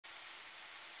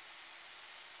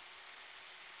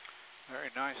Very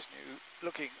nice new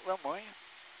looking runway.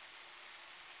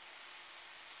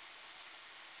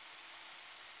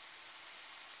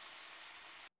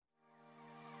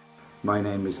 My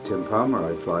name is Tim Palmer.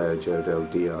 I fly a Jodel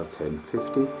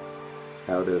DR1050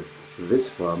 out of this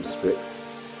farm strip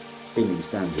in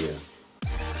East Anglia.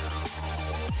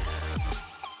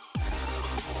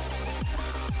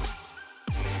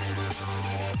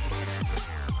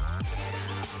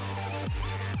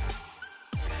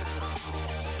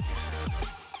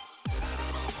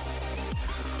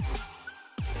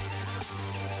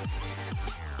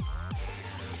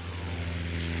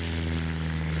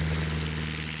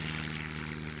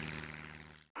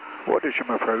 Watersham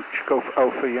approach, Golf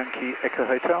Alpha Yankee Echo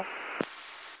Hotel.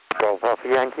 Golf Alpha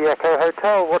Yankee Echo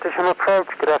Hotel, Watersham approach,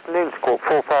 good afternoon, squawk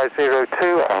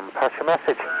 4502, pass your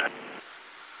message.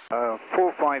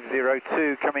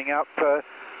 4502 coming up, a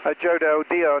Jodel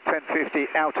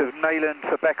DR1050 out of Nayland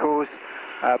for Beccles,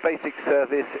 basic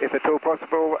service if at all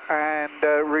possible, and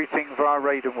routing via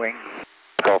radar wings.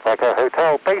 Golf Echo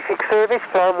Hotel, basic service,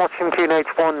 I'm watching QNH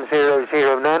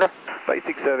 1009.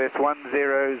 Basic service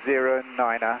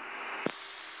 1009.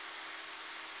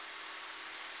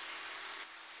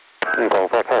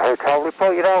 Golf Echo Hotel,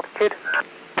 report your altitude.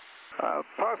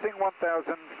 Passing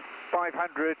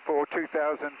 1,500 for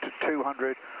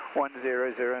 2,200,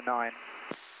 1009.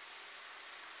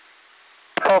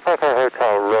 Golf Echo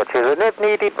Hotel, roger. The net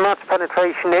needed max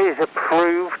penetration is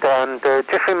approved, and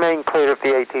just remain clear of the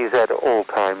ATZ at all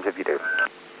times if you do.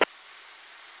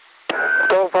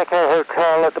 Golf Echo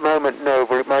Hotel at the moment, no,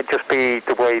 but it might just be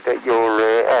the way that your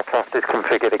aircraft is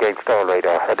configured against our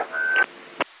radar head.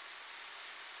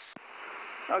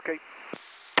 Okay.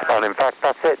 And in fact,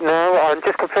 that's it now. And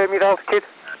just confirm your altitude.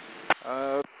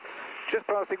 Just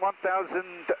passing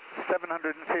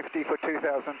 1,750 for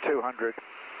 2,200.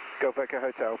 Golf Echo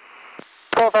Hotel.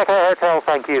 Golf Echo Hotel,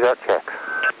 thank you, that checks.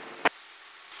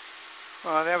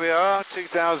 Well, there we are,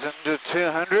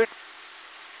 2,200.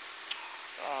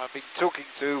 I've been talking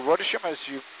to Watersham, as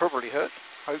you've probably heard,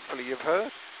 hopefully you've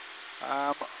heard,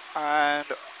 and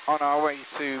on our way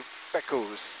to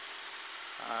Beccles.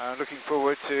 Looking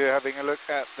forward to having a look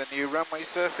at the new runway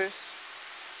surface,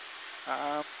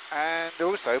 and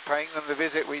also paying them the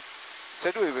visit we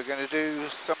said we were going to do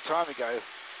some time ago.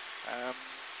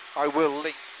 I will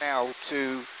link now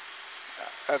to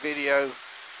a video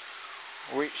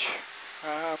which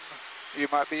you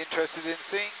might be interested in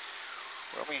seeing,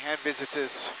 when we had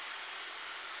visitors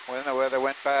when the weather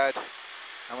went bad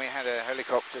and we had a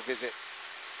helicopter visit.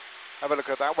 Have a look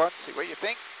at that one, see what you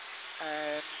think,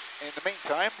 and in the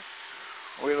meantime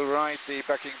we'll ride the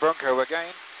backing Bronco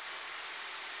again.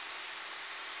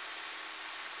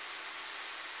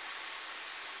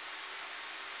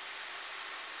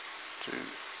 Two,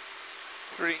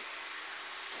 three,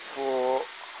 4,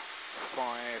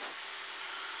 5,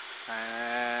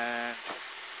 and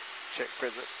check for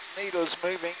the needle's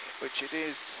moving, which it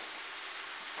is.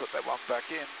 Put that one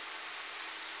back in.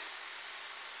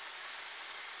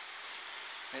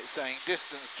 It's saying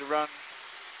distance to run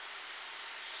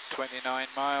 29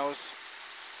 miles.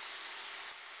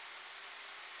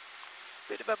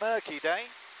 Bit of a murky day.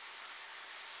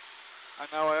 I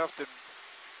know I often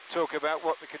talk about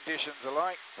what the conditions are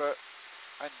like, but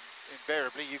and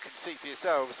invariably you can see for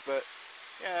yourselves, but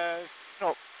yeah, it's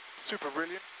not super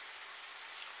brilliant.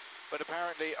 But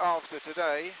apparently after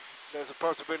today there's a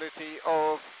possibility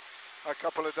of a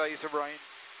couple of days of rain.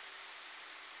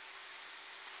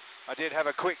 I did have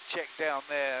a quick check down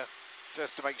there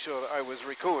just to make sure that I was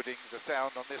recording the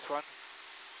sound on this one.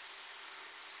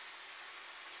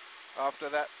 After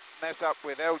that mess up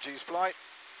with LG's flight.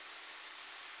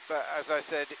 But as I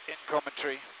said in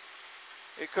commentary,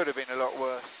 it could have been a lot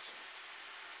worse.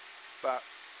 But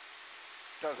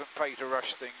doesn't pay to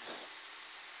rush things.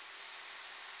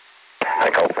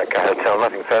 Golf Echo Hotel,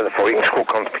 nothing further for you. Squawk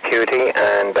conspicuity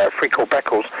and free call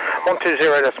Beccles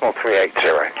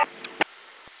 120.380.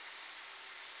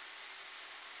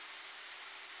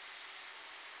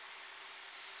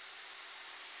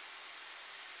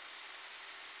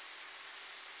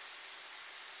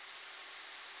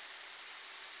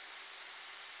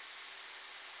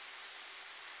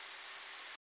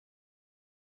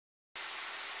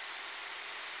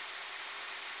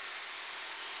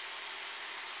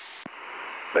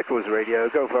 Beccles radio,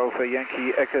 Golf Alpha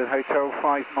Yankee Echo Hotel,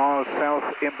 5 miles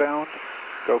south inbound.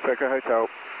 Golf Echo Hotel.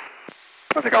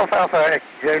 That's a Golf Alpha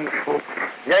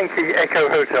Yankee Echo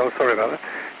Hotel, sorry about that.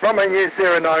 Runway is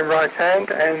 09 right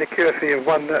hand and the QFE of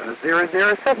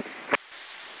 1007.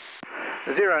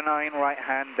 09 right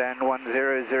hand and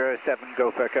 1007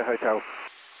 Golf Echo Hotel.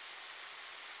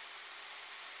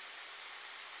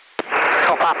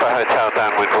 Golf Papa Hotel,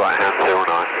 downwind right hand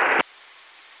 09.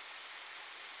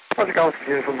 Roger Golf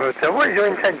Uniform Hotel. What are your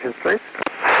intentions, please?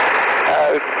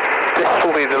 This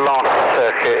will be the last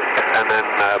circuit and then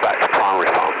back to primary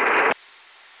farm.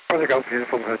 Roger Golf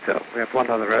Uniform Hotel. We have one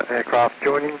other aircraft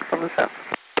joining from the south.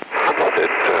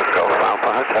 Understood, Golf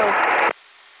Alpha Hotel.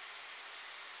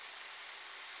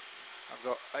 I've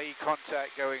got a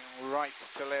contact going right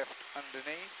to left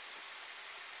underneath.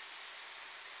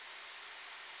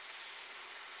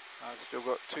 I've still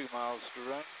got 2 miles to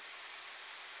run.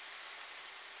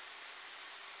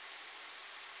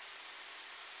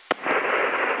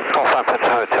 Golf Alpha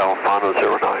Hotel, final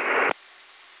 09.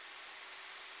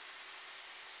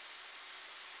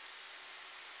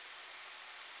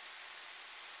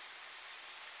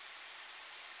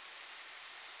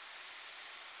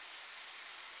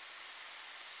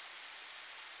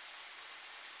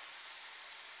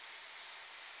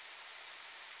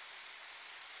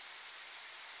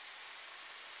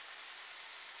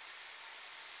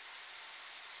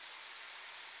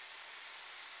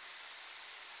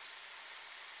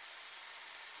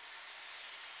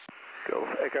 Golf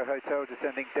Echo Hotel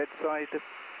descending dead side.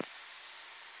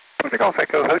 Roger Golf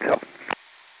Echo Hotel.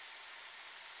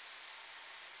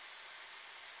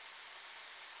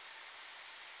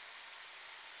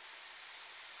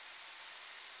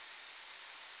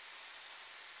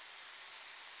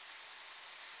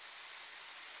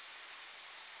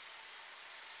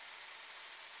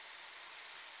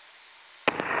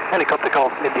 Helicopter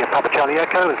Golf India Papa Charlie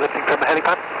Echo is lifting from the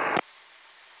helipad.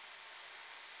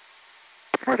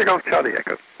 Roger Golf Charlie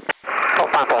Echo.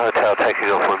 Golf Alpha Hotel taking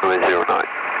off runway 09.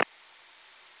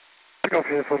 Roger Golf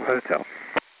Uniform Hotel.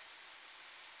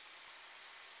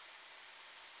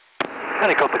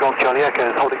 Helicopter Golf Charlie Echo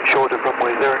is holding short of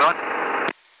runway 09.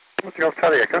 Roger Golf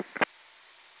Charlie Echo.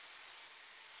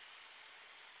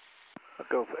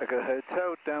 Golf Echo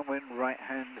Hotel, downwind right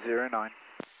hand 09.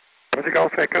 Roger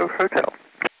Golf Echo Hotel.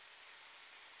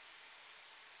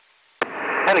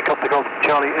 Helicopter Golf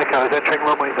Charlie Echo is entering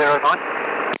runway 09.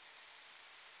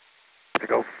 Roger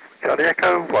Golf Charlie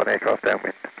Echo, one aircraft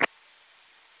downwind.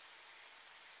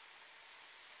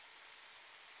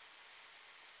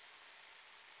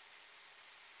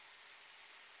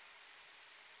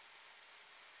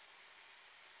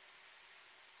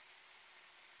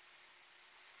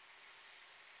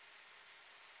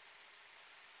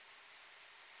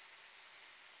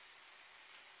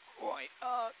 White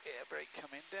arc, air brake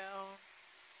coming down.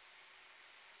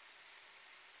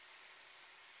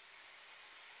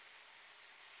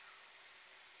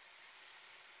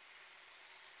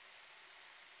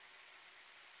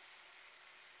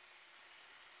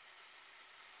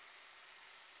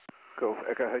 Golf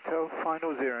Echo Hotel,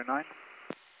 final 09.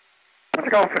 Roger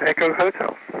Golf Echo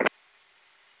Hotel.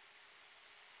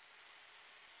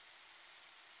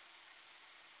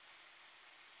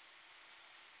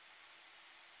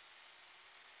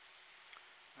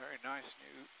 Very nice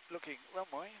new looking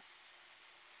runway.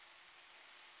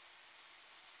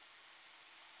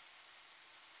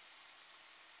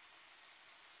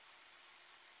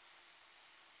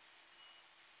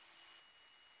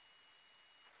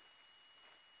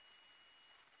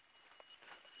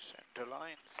 Centre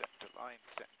line, centre line,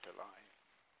 centre line.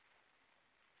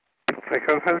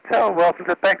 Echo Hotel, welcome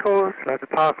to Beccles. Load to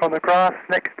park on the grass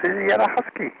next to the Yellow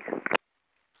Husky.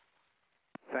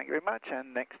 Thank you very much,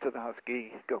 and next to the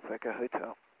Husky, Golf Echo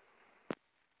Hotel.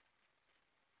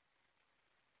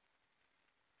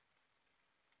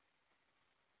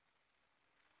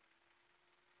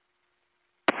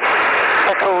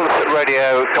 Beccles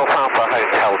Radio, Golf Alpha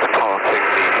Hotel departing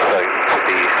the zone to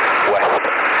the west.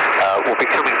 We'll be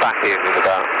coming back in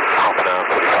about half an hour,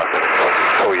 45 minutes.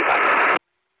 Call you back.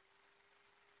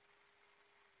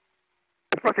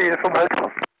 Roger Uniform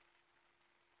Hotel.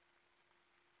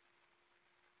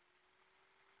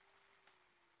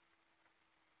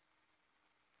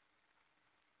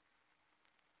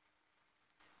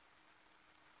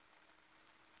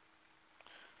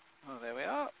 Oh, there we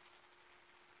are.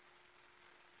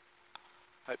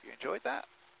 Hope you enjoyed that.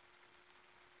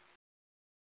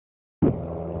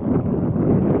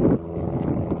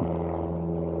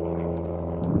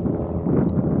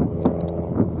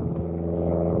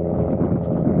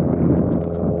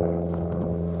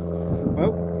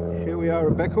 Well, here we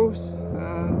are at Beccles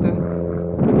and a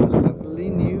lovely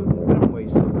new runway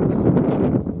surface.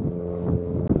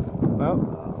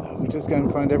 Well, we'll just go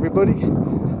and find everybody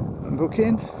and book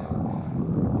in.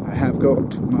 I have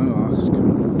got my mask.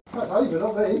 That's Ava,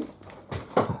 not me.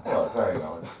 Oh, very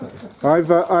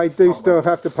nice. I do still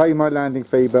have to pay my landing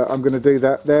fee, but I'm going to do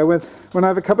that there when I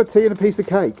have a cup of tea and a piece of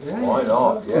cake. Yeah, why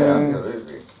not? Yeah,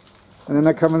 absolutely. and then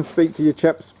I come and speak to you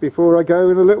chaps before I go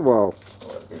in a little while. Oh,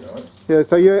 that'd be nice. Yeah,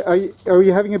 so are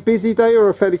you having a busy day or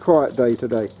a fairly quiet day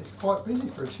today? It's quite busy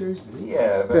for a Tuesday.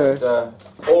 Yeah, but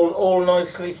all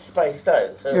nicely spaced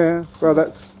out. So Yeah, well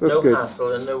that's no good.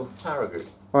 hassle and no harrogate.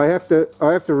 I have to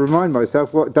remind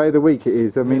myself what day of the week it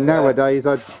is. I mean, nowadays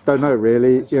I don't know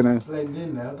really, you know. Blend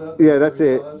in now, don't they? Yeah, that's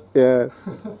it. Yeah,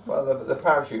 Well, the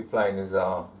parachute planes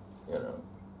are, you know,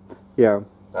 yeah,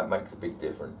 that makes a big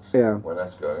difference. Yeah. When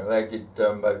that's going, they did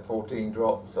about 14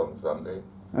 drops on Sunday.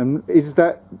 and is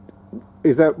that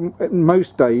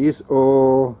most days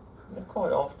or?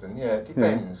 Quite often, yeah. It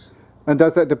depends. And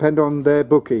does that depend on their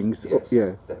bookings? Yes,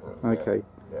 Yeah. definitely. Okay.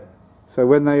 Yeah. So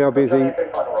when they are busy.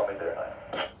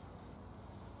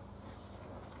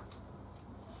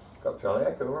 Got Charlie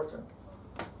Echo, Roger.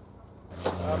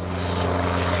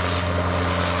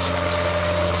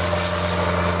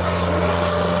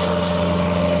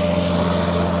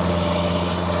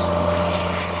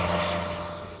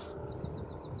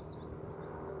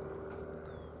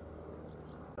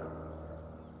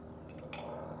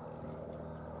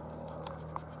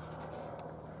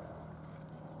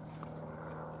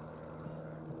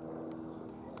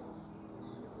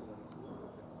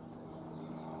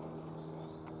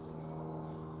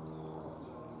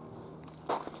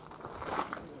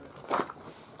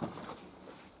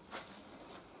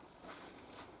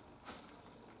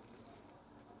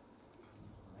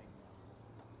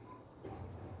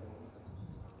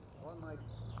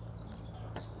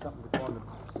 Something to find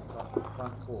the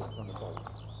front fork on the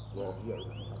bolt. Yeah,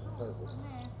 that's terrible.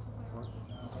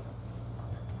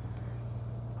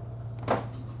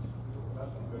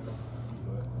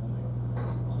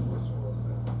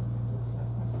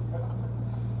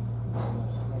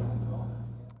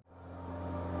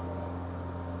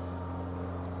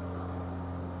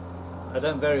 I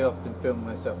don't very often film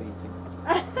myself eating.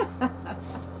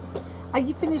 Are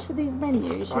you finished with these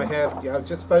menus? I have, yeah, I've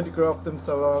just photographed them,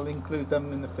 so I'll include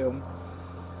them in the film.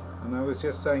 And I was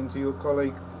just saying to your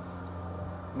colleague,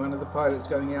 one of the pilots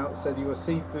going out said your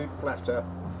seafood platter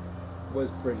was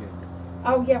brilliant.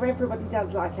 Oh yeah, everybody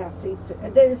does like our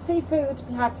seafood. The seafood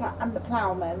platter and the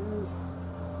ploughman's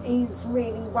is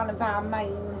really one of our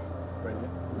main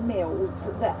Brilliant. meals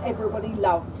that everybody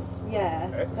loves. Yeah,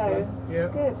 Excellent. so Yeah.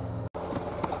 good.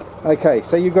 Okay,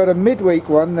 so you've got a midweek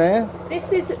one there.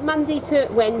 This is Monday to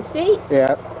Wednesday,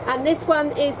 Yeah. and this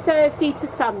one is Thursday to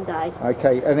Sunday.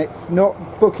 Okay, and it's not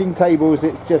booking tables,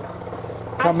 it's just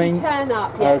coming. As you turn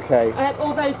up, yes. Okay.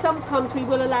 Although sometimes we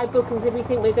will allow bookings if we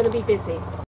think we're going to be busy.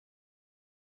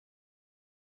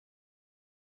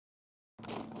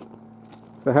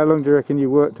 So how long do you reckon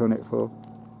you worked on it for?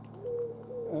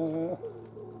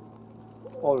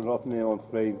 On and off, near on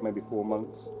 3, maybe 4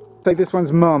 months. So this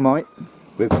one's Marmite.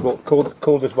 We've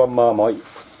called this one Marmite.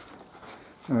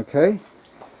 Okay.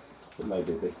 It may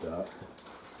be a bit dark.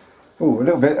 Oh, a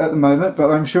little bit at the moment,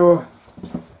 but I'm sure.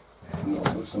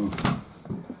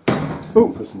 I'll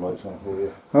put some lights on for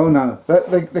you. Oh no,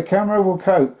 the camera will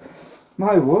cope.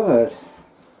 My word.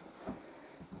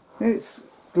 It's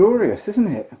glorious, isn't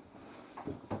it?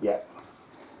 Yeah.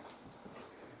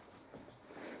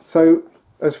 So,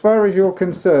 as far as you're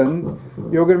concerned,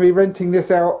 you're going to be renting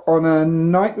this out on a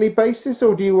nightly basis,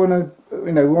 or do you want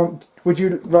to, would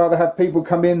you rather have people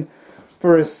come in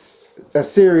for a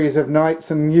series of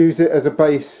nights and use it as a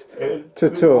base to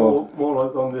tour? More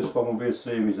like on this one will be a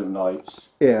series of nights.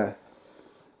 Yeah.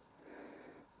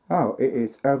 Oh, it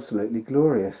is absolutely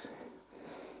glorious.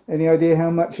 Any idea how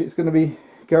much it's going to be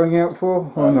going out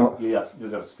for, or not? Yeah,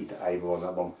 you'll have to speak to Ava on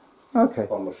that one. Okay.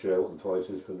 I'm not sure what the price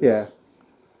is for this. Yeah.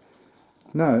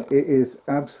 No, it is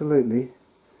absolutely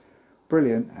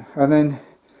brilliant. And then,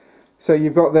 so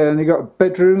you've got there, and you've got a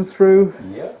bedroom through?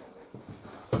 Yeah.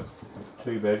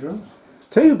 2 bedrooms.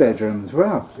 2 bedrooms,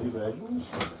 wow. 2 bedrooms.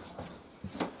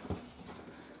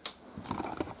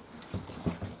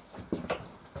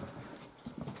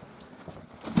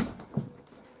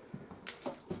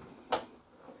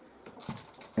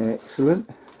 Excellent.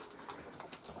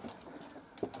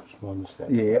 Just one step.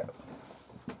 Yeah.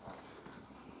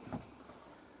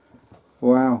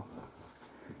 Wow.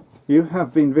 You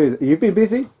have been busy. You've been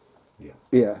busy? Yeah.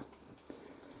 Yeah.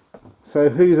 So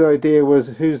whose idea was,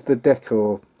 who's the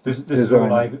decor? This is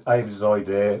all Ava's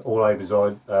idea, all Ava's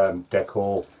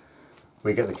decor.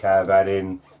 We get the caravan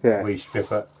in, Yeah. we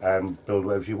strip it and build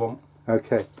whatever you want.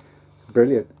 Okay.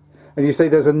 Brilliant. And you say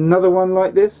there's another one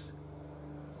like this?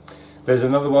 There's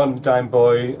another one down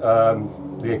by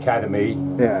the academy.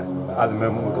 Yeah. At the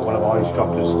moment we've got one of our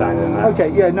instructors standing there.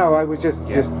 Okay, yeah, no, I was just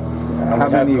And how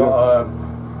many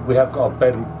we have got a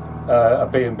bed, a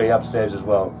B&B upstairs as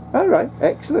well. All right,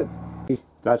 excellent.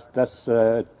 That's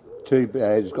 2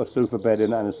 beds, it's got a sofa bed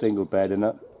in it and a single bed in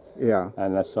it. Yeah.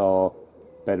 And that's our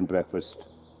bed and breakfast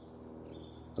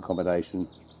accommodation.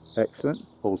 Excellent.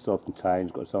 All self-contained,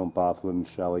 it's got its own bathroom,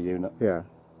 shower unit. Yeah.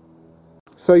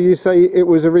 So you say it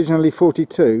was originally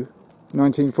 1942?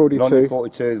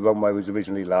 1942, the runway was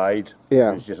originally laid.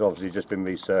 Yeah. It's just obviously just been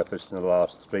resurfaced in the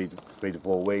last three to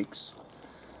 4 weeks.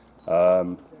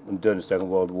 And during the Second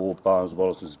World War, Barnes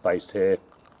Wallace was based here.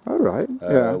 Oh, right.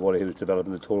 Yeah. While he was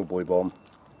developing the Tall Boy bomb.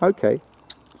 Okay.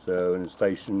 So in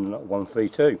Station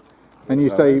 132. And you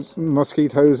say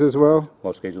mosquitoes as well?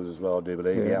 Mosquitoes as well, I do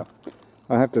believe, yeah.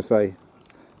 I have to say,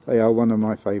 they are one of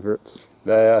my favourites.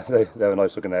 They're a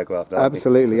nice looking aircraft, aren't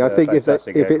Absolutely. they? I think if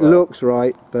it looks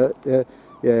right, but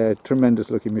yeah, tremendous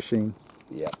looking machine.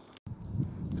 Yeah.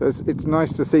 So it's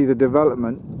nice to see the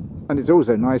development, and it's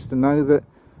also nice to know that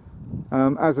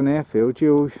as an airfield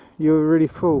you're really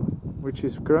full, which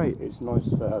is great. It's nice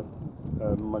to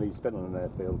have money spent on an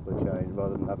airfield for a change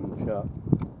rather than having them shut.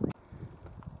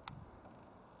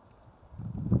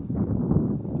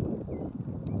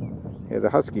 Yeah, the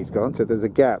Husky's gone, so there's a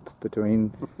gap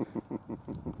between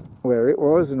where it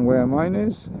was and where mine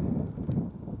is.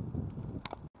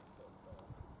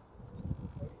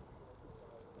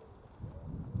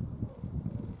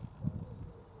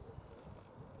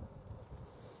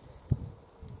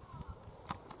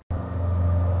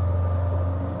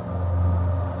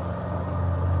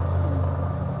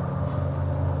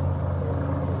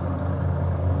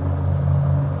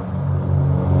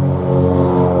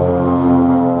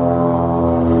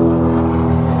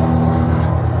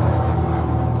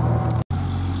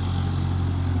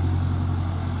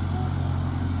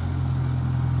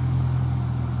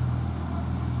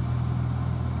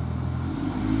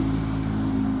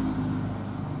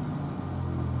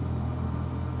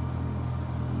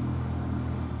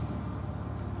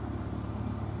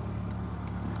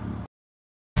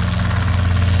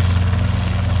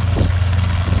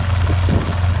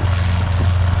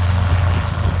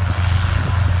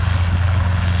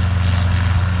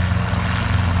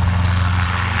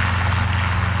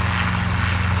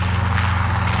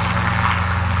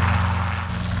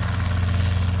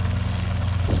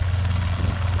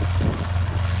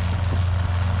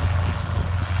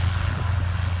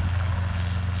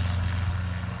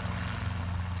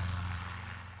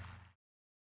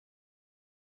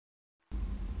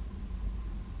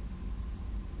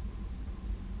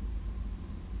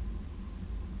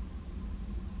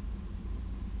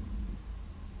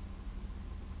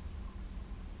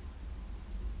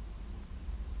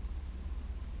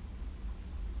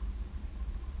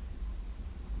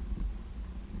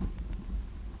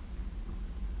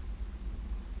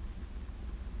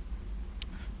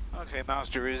 Okay,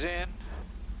 master is in.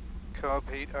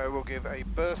 Carb heat I will give a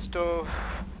burst of.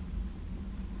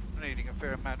 Needing a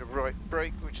fair amount of right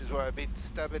brake, which is why I've been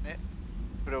stabbing it,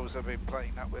 but also been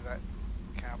playing up with that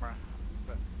camera.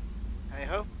 But hey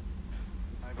ho,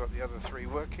 I've got the other 3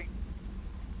 working.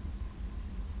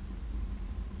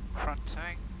 Front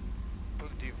tank,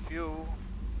 plenty of fuel.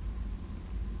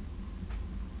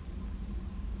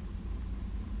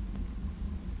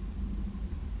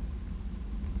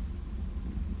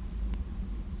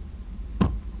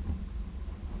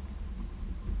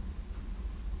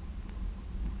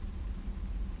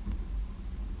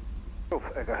 Golf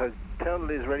Echo Hotel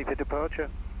is ready for departure.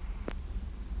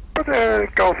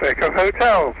 Golf Echo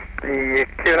Hotel, the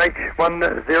QNH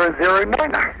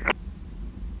 1009.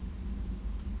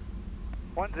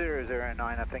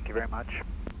 1009, thank you very much.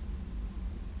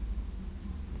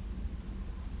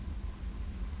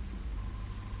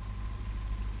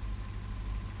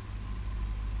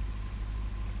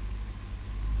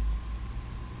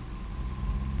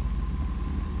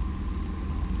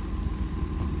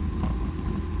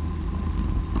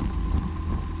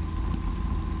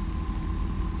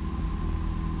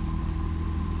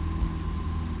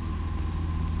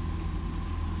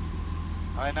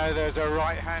 I know there's a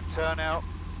right hand turn out.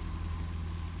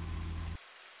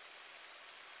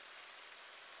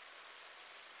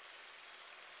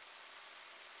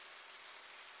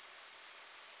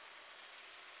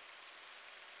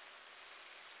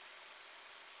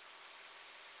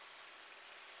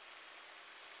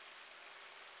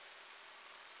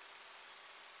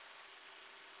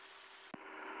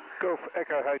 Golf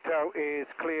Echo Hotel is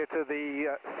clear to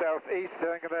the southeast.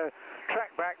 So I'm going to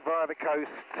track back via the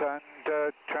coast and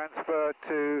transfer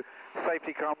to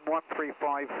safety com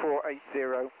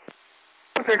 135480.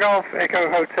 Golf Echo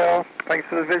Hotel, thanks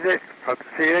for the visit. Hope to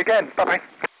see you again. Bye.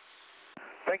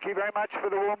 Thank you very much for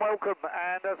the warm welcome,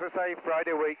 and as I say,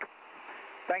 Friday week.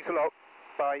 Thanks a lot.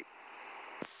 Bye.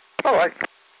 All right.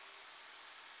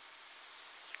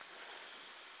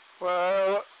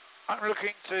 Well, I'm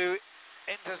looking to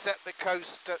intercept the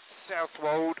coast at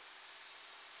Southwold.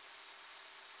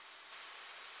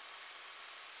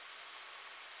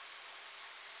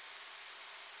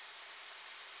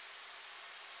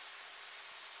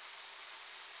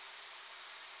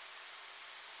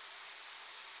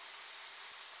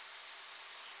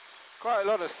 Quite a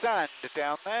lot of sand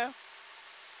down there.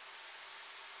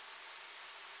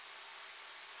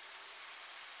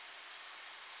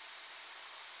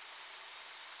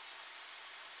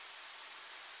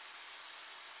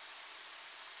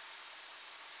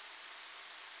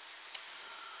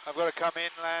 I've got to come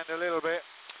inland a little bit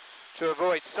to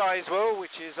avoid Sizewell,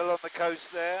 which is along the coast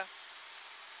there.